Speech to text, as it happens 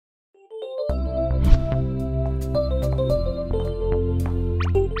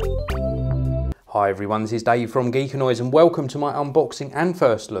Hi everyone, this is Dave from Geekanoids and welcome to my unboxing and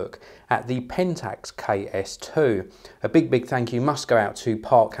first look at the Pentax K-S2. A big thank you must go out to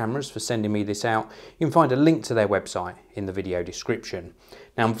Park Cameras for sending me this out. You can find a link to their website in the video description.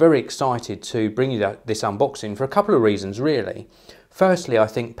 Now I'm very excited to bring you this unboxing for a couple of reasons really. Firstly, I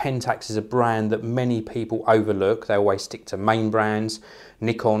think Pentax is a brand that many people overlook. They always stick to main brands,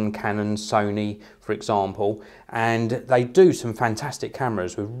 Nikon, Canon, Sony, for example, and they do some fantastic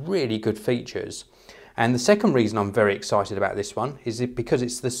cameras with really good features. And the second reason I'm very excited about this one is because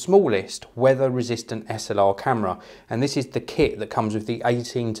it's the smallest weather-resistant SLR camera, and this is the kit that comes with the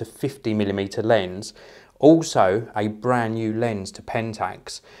 18 to 50mm lens. Also a brand new lens to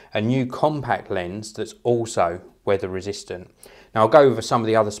Pentax, a new compact lens that's also weather resistant. Now I'll go over some of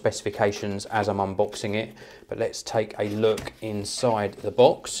the other specifications as I'm unboxing it, but let's take a look inside the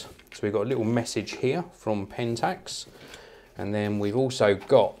box. So we've got a little message here from Pentax, and then we've also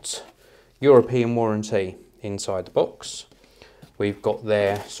got European warranty inside the box. We've got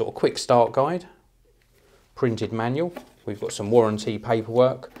their sort of quick start guide, printed manual. We've got some warranty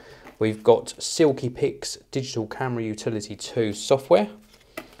paperwork. We've got Silky Pix Digital Camera Utility 2 software,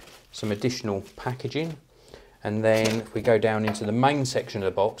 some additional packaging, and then if we go down into the main section of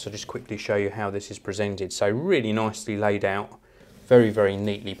the box, I'll just quickly show you how this is presented. So really nicely laid out, very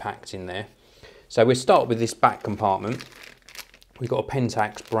neatly packed in there. So we'll start with this back compartment. We've got a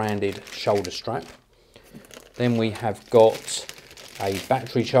Pentax branded shoulder strap. Then we have got a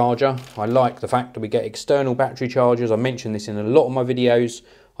battery charger. I like the fact that we get external battery chargers. I mentioned this in a lot of my videos.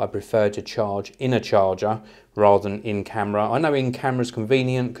 I prefer to charge in a charger rather than in camera. I know in camera is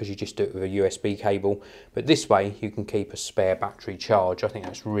convenient because you just do it with a USB cable, but this way you can keep a spare battery charge. I think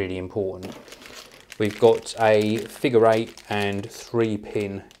that's really important. We've got a figure 8 and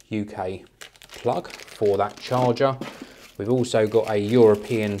 3-pin UK plug for that charger. We've also got a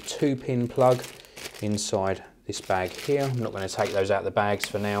European 2-pin plug inside this bag here. I'm not going to take those out of the bags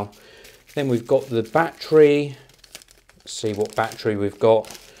for now. Then we've got the battery. Let's see what battery we've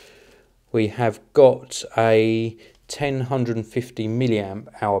got. We have got a 1,050 milliamp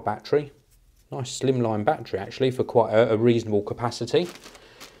hour battery. Nice slimline battery actually for quite a reasonable capacity.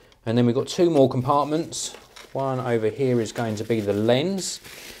 And then we've got two more compartments. One over here is going to be the lens.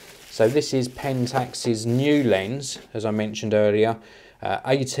 So this is Pentax's new lens, as I mentioned earlier,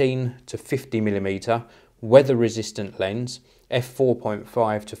 18 to 50mm weather resistant lens,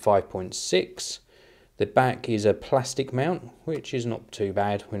 f4.5 to 5.6. The back is a plastic mount, which is not too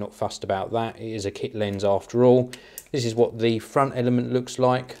bad. We're not fussed about that. It is a kit lens after all. This is what the front element looks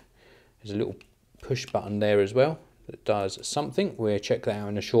like. There's a little push button there as well that does something. We'll check that out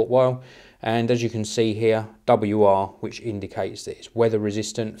in a short while. And as you can see here, WR, which indicates that it's weather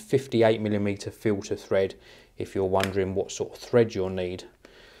resistant, 58mm filter thread, if you're wondering what sort of thread you'll need.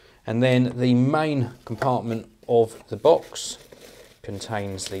 And then the main compartment of the box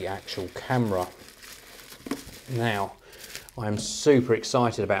contains the actual camera. Now, I'm super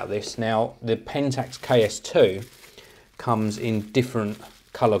excited about this. Now, the Pentax K-S2 comes in different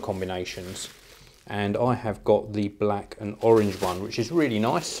colour combinations, and I have got the black and orange one, which is really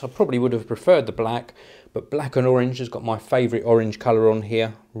nice. I probably would have preferred the black, but black and orange has got my favourite orange colour on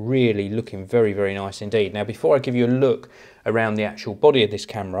here. Really looking very nice indeed. Now, before I give you a look around the actual body of this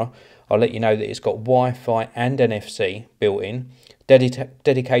camera, I'll let you know that it's got Wi-Fi and NFC built in,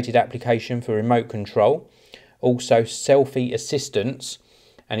 dedicated application for remote control, also selfie assistance,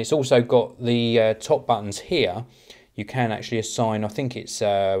 and it's also got the top buttons here. You can actually assign, I think it's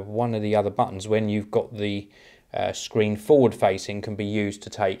one of the other buttons when you've got the screen forward facing can be used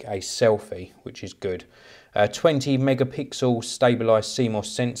to take a selfie, which is good. 20 megapixel stabilized CMOS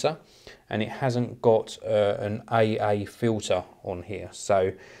sensor, and it hasn't got an AA filter on here,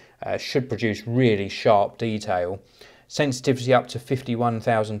 so should produce really sharp detail. Sensitivity up to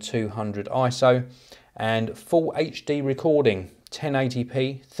 51,200 ISO, and full HD recording,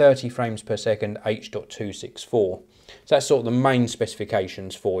 1080p, 30 frames per second, H.264. So that's sort of the main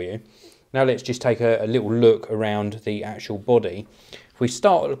specifications for you. Now let's just take a little look around the actual body. If we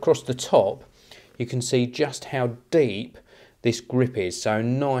start across the top, you can see just how deep this grip is. So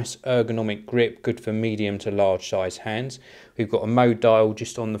nice ergonomic grip, good for medium to large size hands. We've got a mode dial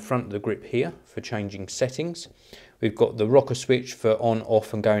just on the front of the grip here for changing settings. We've got the rocker switch for on,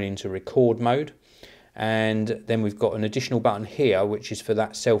 off and going into record mode. And then we've got an additional button here which is for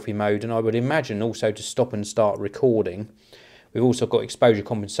that selfie mode, and I would imagine also to stop and start recording. We've also got exposure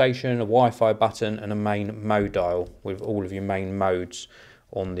compensation, a Wi-Fi button and a main mode dial with all of your main modes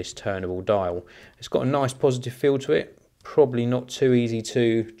on this turnable dial. It's got a nice positive feel to it, probably not too easy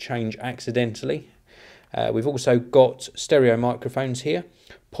to change accidentally. We've also got stereo microphones here,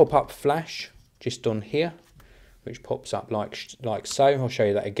 pop-up flash just on here, which pops up like so. I'll show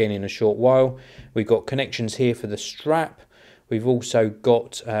you that again in a short while. We've got connections here for the strap. We've also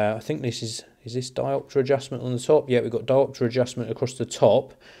got, I think this is this diopter adjustment on the top? Yeah, we've got diopter adjustment across the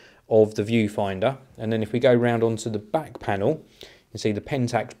top of the viewfinder. And then if we go round onto the back panel, you can see the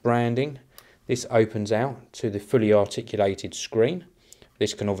Pentax branding. This opens out to the fully articulated screen.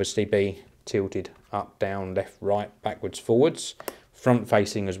 This can obviously be tilted up, down, left, right, backwards, forwards, front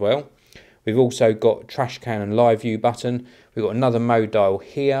facing as well. We've also got trash can and live view button. We've got another mode dial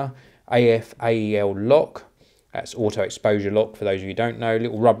here, AF, AEL lock. That's auto exposure lock for those of you who don't know.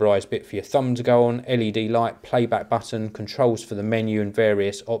 Little rubberized bit for your thumb to go on, LED light, playback button, controls for the menu and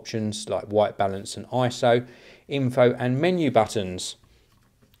various options like white balance and ISO, info and menu buttons.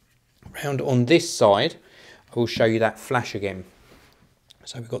 Round on this side, I will show you that flash again.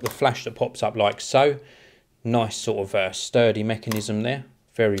 So we've got the flash that pops up like so. Nice sort of sturdy mechanism there.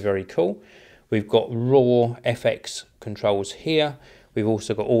 Very, very cool. We've got raw FX controls here. We've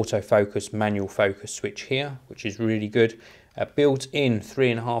also got autofocus, manual focus switch here, which is really good. A built-in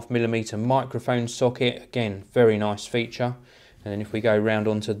 3.5mm microphone socket. Again, very nice feature. And then if we go round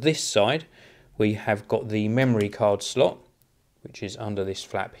onto this side, we have got the memory card slot, which is under this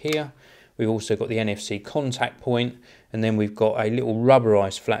flap here. We've also got the NFC contact point, and then we've got a little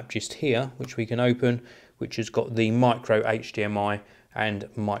rubberized flap just here, which we can open, which has got the micro HDMI and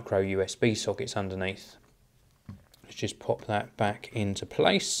micro USB sockets underneath. Let's just pop that back into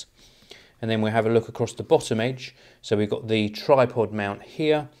place. And then we'll have a look across the bottom edge. So we've got the tripod mount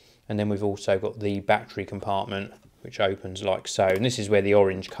here, and then we've also got the battery compartment, which opens like so. And this is where the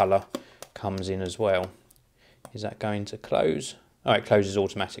orange colour comes in as well. Is that going to close? Oh, it closes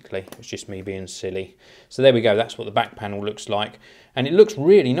automatically. It's just me being silly. So there we go. That's what the back panel looks like. And it looks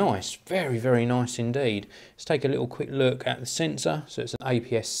really nice. Very, very nice indeed. Let's take a little quick look at the sensor. So it's an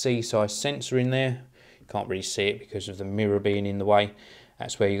APS-C size sensor in there. You can't really see it because of the mirror being in the way.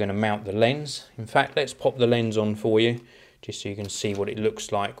 That's where you're going to mount the lens. In fact, let's pop the lens on for you, just so you can see what it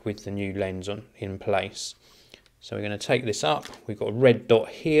looks like with the new lens in place. So we're going to take this up. We've got a red dot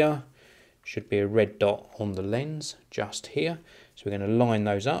here. Should be a red dot on the lens just here. So we're going to line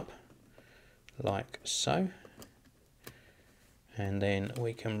those up like so. And then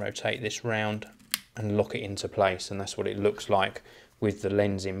we can rotate this round and lock it into place. And that's what it looks like with the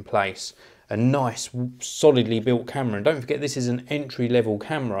lens in place. A nice, solidly built camera. And don't forget, this is an entry-level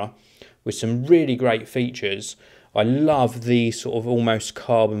camera with some really great features. I love the sort of almost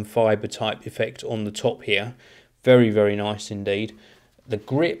carbon fibre type effect on the top here. Very, very nice indeed. The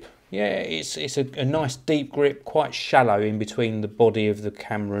grip. Yeah, it's a nice deep grip, quite shallow in between the body of the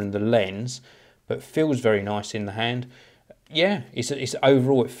camera and the lens, but feels very nice in the hand. Yeah, it's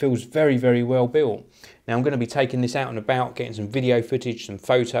overall, it feels very, very well built. Now I'm going to be taking this out and about, getting some video footage, some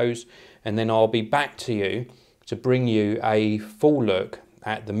photos, and then I'll be back to you to bring you a full look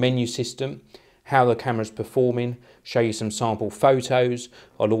at the menu system, how the camera's performing, show you some sample photos.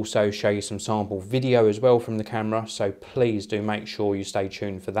 I'll also show you some sample video as well from the camera, so please do make sure you stay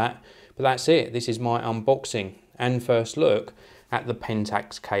tuned for that. But that's it. This is my unboxing and first look at the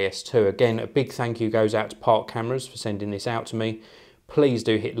Pentax K-S2. Again, a big thank you goes out to Park Cameras for sending this out to me. Please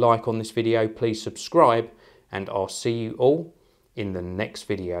do hit like on this video, please subscribe, and I'll see you all in the next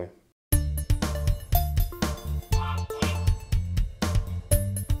video.